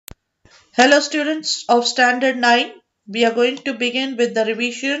Hello students of Standard 9. We are going to begin with the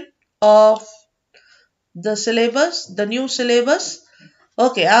revision of the syllabus, the new syllabus.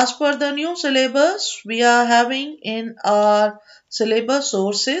 Okay, as per the new syllabus, we are having in our syllabus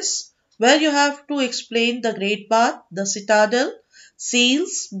sources where you have to explain the Great Bath, the Citadel,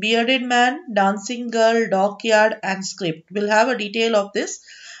 Seals, Bearded Man, Dancing Girl, Dockyard and Script. We'll have a detail of this.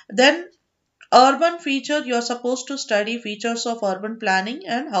 Then urban feature, you are supposed to study features of urban planning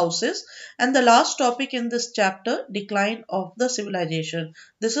and houses. And the last topic in this chapter, decline of the civilization.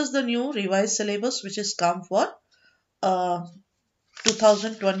 This is the new revised syllabus which is come for uh,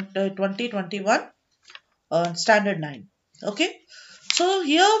 2020-2021 standard 9. Okay. So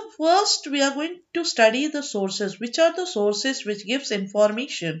here first we are going to study the sources. Which are the sources which gives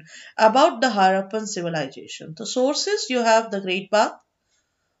information about the Harappan civilization? The sources, you have the Great Bath.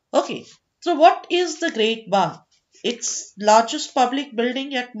 Okay, so what is the Great Bath? It's largest public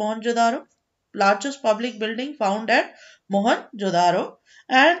building at Mohenjo-daro, largest public building found at Mohenjo-daro,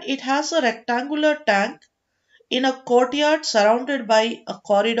 and it has a rectangular tank in a courtyard surrounded by a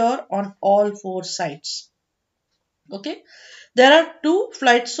corridor on all four sides. Okay, there are two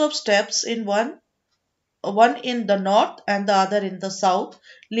flights of steps in one in the north and the other in the south,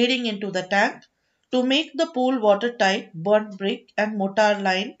 leading into the tank. To make the pool watertight, burnt brick and mortar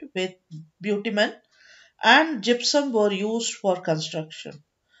lined with bitumen and gypsum were used for construction.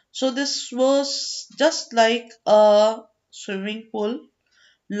 So this was just like a swimming pool,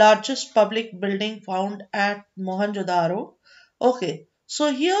 largest public building found at Mohenjo-daro. Okay,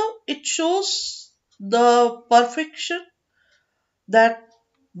 so here it shows the perfection that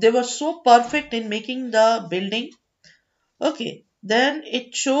they were so perfect in making the building. Okay, then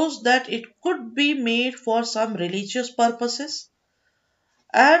it shows that it could be made for some religious purposes,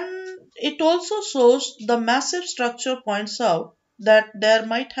 and it also shows the massive structure points out that there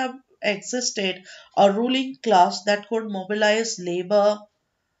might have existed a ruling class that could mobilize labor,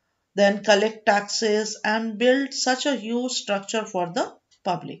 then collect taxes and build such a huge structure for the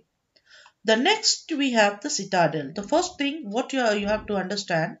public. The next we have the citadel. The first thing what you have to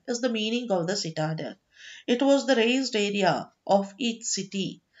understand is the meaning of the citadel. It was the raised area of each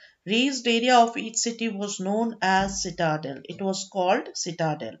city. Raised area of each city was known as citadel. It was called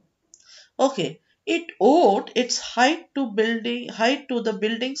citadel. Okay. It owed its height to the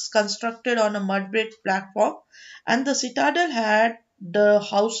buildings constructed on a mud brick platform, and the citadel had the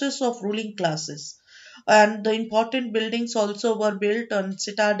houses of ruling classes. And the important buildings also were built on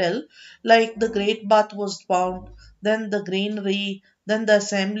citadel, like the Great Bath was found, then the granary, then the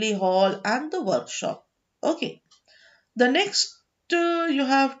assembly hall, and the workshop. Okay. The next you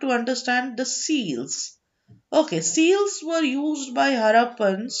have to understand the seals. Okay, seals were used by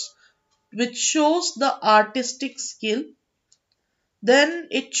Harappans, which shows the artistic skill. Then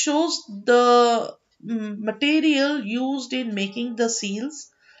it shows the material used in making the seals,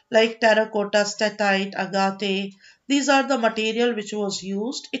 like terracotta, statite, agate. These are the material which was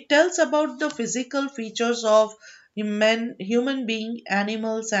used. It tells about the physical features of human being,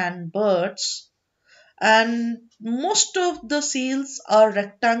 animals, and birds. And most of the seals are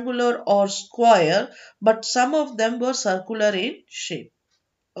rectangular or square, but some of them were circular in shape.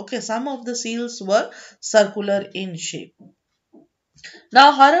 Okay, some of the seals were circular in shape.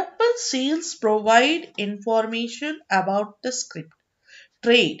 Now, Harappan seals provide information about the script,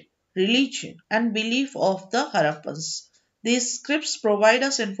 trade, religion, and belief of the Harappans. These scripts provide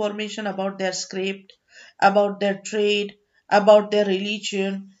us information about their script, about their trade, about their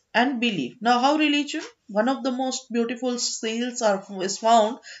religion, and belief. Now, how religion? One of the most beautiful seals is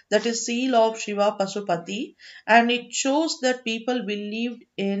found, that is seal of Shiva Pasupati, and it shows that people believed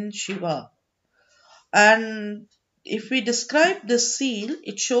in Shiva. And if we describe this seal,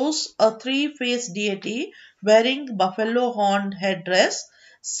 it shows a three-faced deity wearing buffalo horn headdress,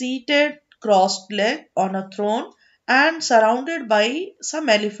 seated crossed leg on a throne, and surrounded by some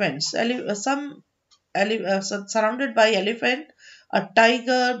elephants. Surrounded by elephant, a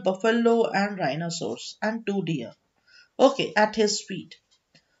tiger, buffalo, and rhinoceros, and two deer. Okay, at his feet.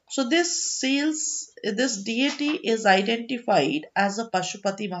 So this deity is identified as a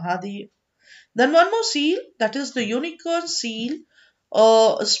Pashupati Mahadev. Then one more seal, that is the unicorn seal,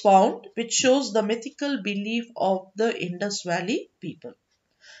 is found, which shows the mythical belief of the Indus Valley people.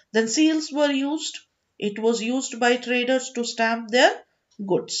 Then seals were used. It was used by traders to stamp their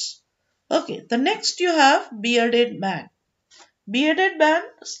goods. Okay, the next you have bearded man. Bearded man,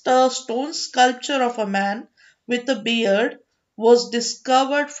 the stone sculpture of a man with a beard, was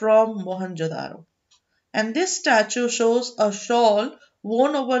discovered from Mohenjo-daro. And this statue shows a shawl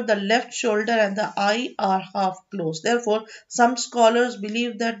worn over the left shoulder and the eye are half closed. Therefore, some scholars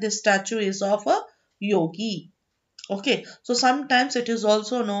believe that this statue is of a yogi. Okay, so sometimes it is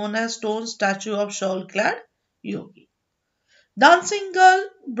also known as stone statue of shawl clad yogi. Dancing girl,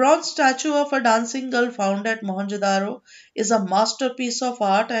 bronze statue of a dancing girl found at Mohenjo-daro is a masterpiece of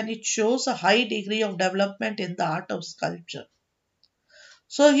art and it shows a high degree of development in the art of sculpture.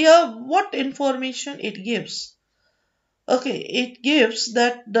 So here what information it gives? Okay, it gives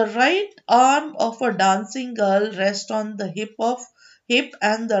that the right arm of a dancing girl rests on the hip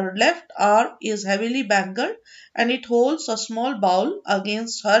and the left arm is heavily bangled and it holds a small bowl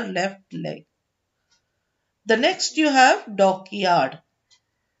against her left leg. The next you have dockyard.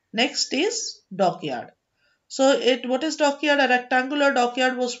 Next is dockyard. So it what is dockyard? A rectangular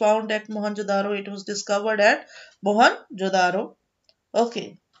dockyard was found at Mohenjo-daro. It was discovered at Mohenjo-daro.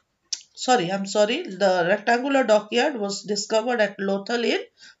 Okay. I'm sorry. The rectangular dockyard was discovered at Lothal in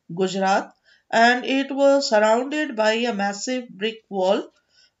Gujarat and it was surrounded by a massive brick wall,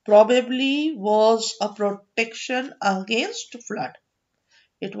 probably was a protection against flood.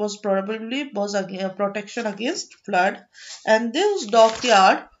 It was probably was a protection against flood and this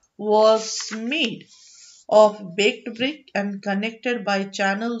dockyard was made of baked brick and connected by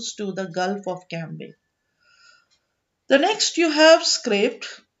channels to the Gulf of Cambay. The next you have script.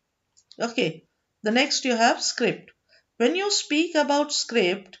 Okay, the next you have script. When you speak about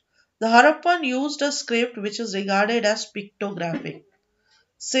script, the Harappan used a script which is regarded as pictographic.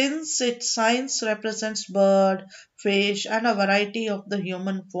 Since its signs represents bird, fish and a variety of the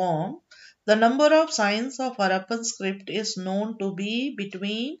human form, the number of signs of Harappan script is known to be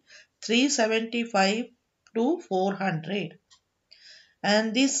between 375 to 400.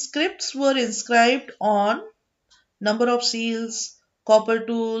 And these scripts were inscribed on number of seals, copper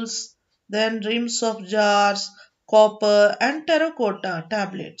tools, then rims of jars, copper and terracotta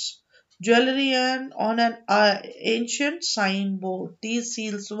tablets, jewelry and on an ancient signboard. These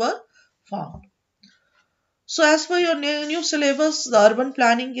seals were found. So, as per your new syllabus, the urban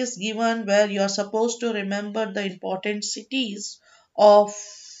planning is given where you are supposed to remember the important cities of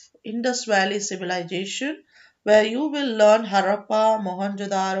Indus Valley civilization, where you will learn Harappa,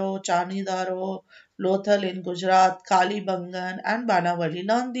 Mohenjo-daro, Chanidaro, Lothal in Gujarat, Kalibangan, and Banawali.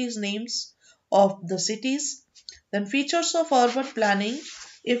 Learn these names of the cities. Then, features of urban planning.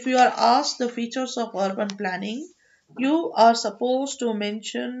 If you are asked the features of urban planning, you are supposed to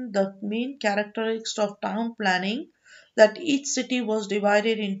mention the main characteristics of town planning, that each city was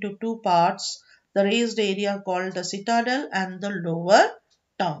divided into two parts, the raised area called the citadel and the lower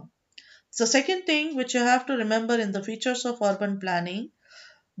town. So second thing which you have to remember in the features of urban planning,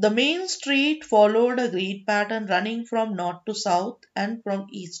 the main street followed a grid pattern running from north to south and from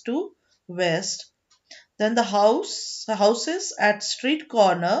east to west. Then the houses at street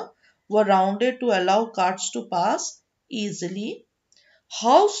corner were rounded to allow carts to pass easily.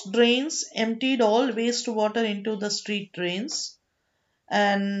 House drains emptied all wastewater into the street drains,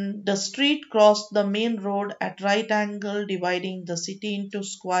 and the street crossed the main road at right angle, dividing the city into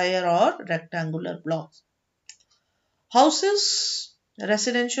square or rectangular blocks. Houses,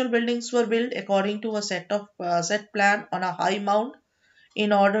 residential buildings were built according to a set plan on a high mound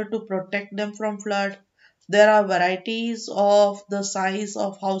in order to protect them from flood. There are varieties of the size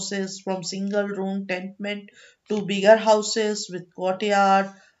of houses from single room tenement to bigger houses with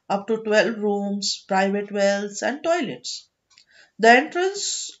courtyard up to 12 rooms, private wells and toilets. The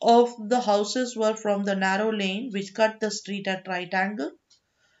entrance of the houses were from the narrow lane which cut the street at right angle,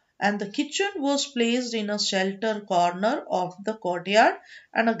 and the kitchen was placed in a shelter corner of the courtyard,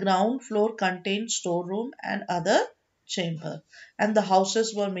 and a ground floor contained storeroom and other chamber, and the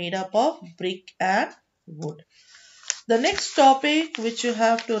houses were made up of brick and wood. The next topic which you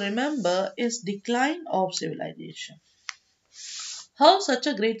have to remember is decline of civilization. How such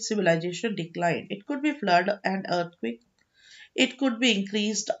a great civilization declined? It could be flood and earthquake, it could be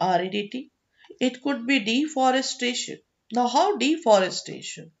increased aridity, it could be deforestation. Now how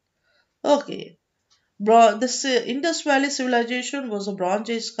deforestation? Okay, this Indus Valley civilization was a Bronze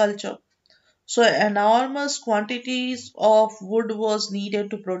Age culture. So enormous quantities of wood was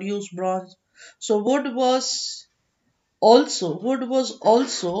needed to produce bronze. So wood was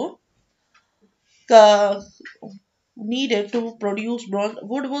also uh, needed to produce bronze.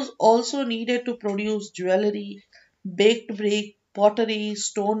 Wood was also needed to produce jewelry, baked brick, pottery,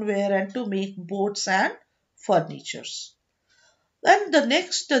 stoneware, and to make boats and furnitures. And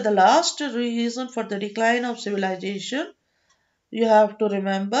the last reason for the decline of civilization, you have to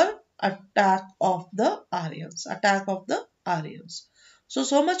remember attack of the Aryans. Attack of the Aryans.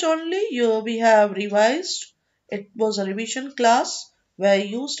 So much only we have revised. It was a revision class where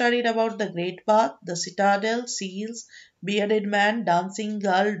you studied about the Great Bath, the Citadel, seals, bearded man, dancing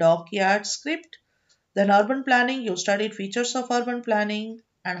girl, dockyard, script. Then urban planning, you studied features of urban planning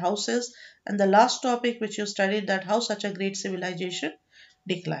and houses. And the last topic which you studied, that how such a great civilization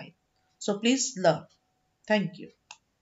declined. So please learn. Thank you.